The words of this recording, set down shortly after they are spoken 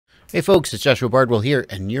Hey folks, it's Joshua Bardwell here,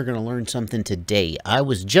 and you're going to learn something today. I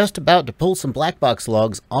was just about to pull some black box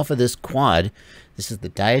logs off of this quad. This is the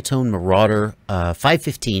Diatone Marauder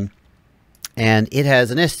 515, and it has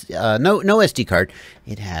an no SD card.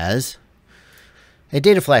 It has a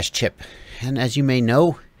data flash chip, and as you may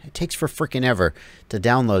know, it takes for frickin' ever to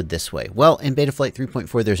download this way. Well, in Betaflight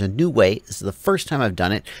 3.4, there's a new way. This is the first time I've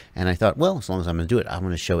done it, and I thought, well, as long as I'm going to do it, I'm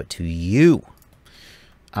going to show it to you.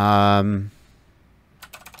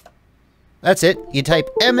 That's it. You type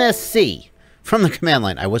MSC from the command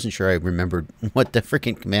line. I wasn't sure I remembered what the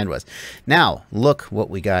freaking command was. Now, look what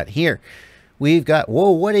we got here. We've got, whoa,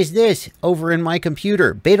 what is this over in my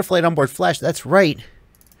computer? Betaflight onboard flash. That's right.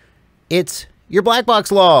 It's your black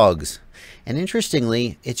box logs. And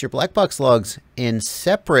interestingly, it's your black box logs in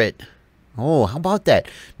separate. Oh, how about that?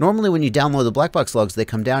 Normally when you download the black box logs, they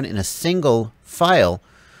come down in a single file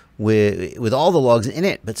with all the logs in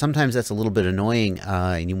it, but sometimes that's a little bit annoying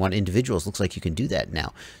and you want individuals. Looks like you can do that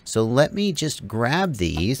now. So let me just grab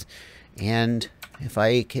these, and if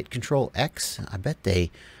I hit Control X, I bet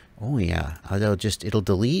they, oh yeah, it'll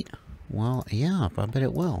delete. Well, yeah, I bet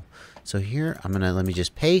it will. So here, let me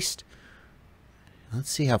just paste.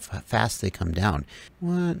 Let's see how fast they come down.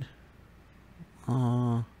 What?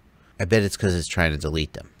 I bet it's because it's trying to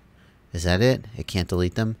delete them. Is that it? It can't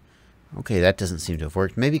delete them? Okay, that doesn't seem to have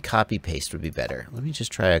worked. Maybe copy paste would be better. Let me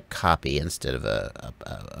just try a copy instead of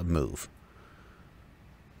a move.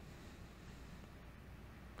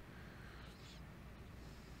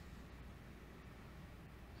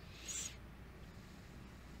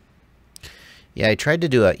 Yeah, I tried to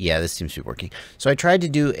do this seems to be working. So I tried to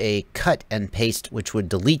do a cut and paste, which would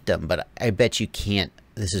delete them, but I bet you can't.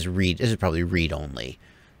 This is probably read only.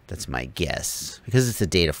 That's my guess, because it's a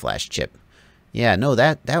data flash chip. Yeah, no,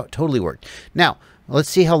 that totally worked. Now, let's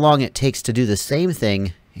see how long it takes to do the same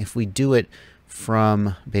thing if we do it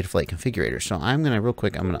from Betaflight Configurator. So I'm going to, real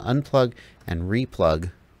quick, I'm going to unplug and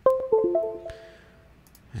replug.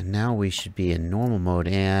 And now we should be in normal mode.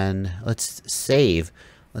 And let's save.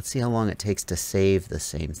 Let's see how long it takes to save the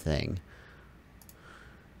same thing.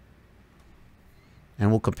 And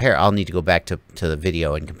we'll compare. I'll need to go back to the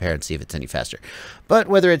video and compare and see if it's any faster. But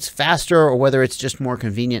whether it's faster or whether it's just more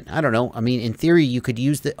convenient, I don't know. I mean, in theory, you could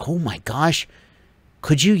use the... Oh my gosh.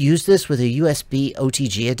 Could you use this with a USB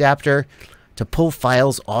OTG adapter to pull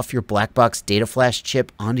files off your black box data flash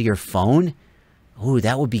chip onto your phone? Oh,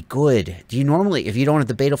 that would be good. Do you normally, if you don't have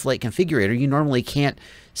the Betaflight configurator, you normally can't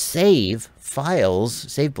save files,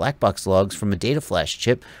 save black box logs from a data flash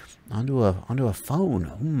chip onto a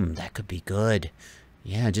phone. That could be good.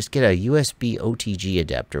 Yeah, just get a USB OTG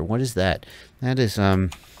adapter. What is that? That is, a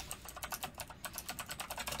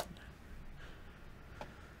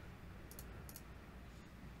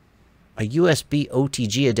USB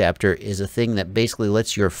OTG adapter is a thing that basically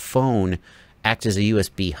lets your phone act as a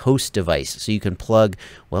USB host device. So you can plug,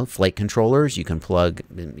 well, flight controllers, you can plug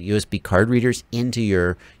USB card readers into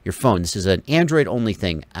your phone. This is an Android only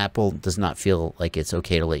thing. Apple does not feel like it's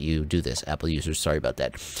okay to let you do this. Apple users, sorry about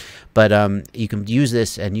that. But you can use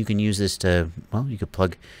this, and you can use this to, well, you could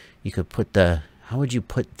put the, how would you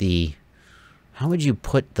put the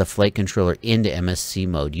flight controller into MSC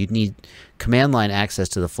mode? You'd need command line access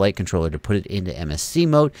to the flight controller to put it into MSC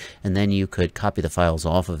mode, and then you could copy the files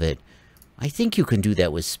off of it. I think you can do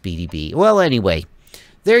that with SpeedyB. Well, anyway,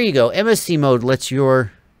 there you go. MSC mode lets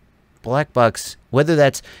your black box, whether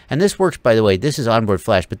that's, and this works, by the way, this is onboard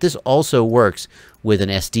flash, but this also works with an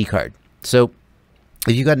SD card. So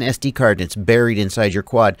if you've got an SD card and it's buried inside your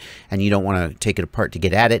quad and you don't want to take it apart to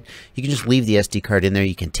get at it, you can just leave the SD card in there.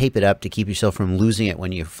 You can tape it up to keep yourself from losing it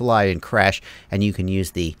when you fly and crash, and you can use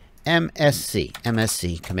the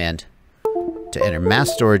MSC command to enter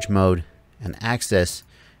mass storage mode and access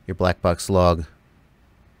your black box log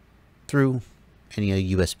through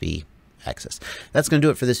any USB access. That's going to do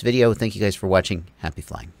it for this video. Thank you guys for watching. Happy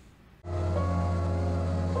flying.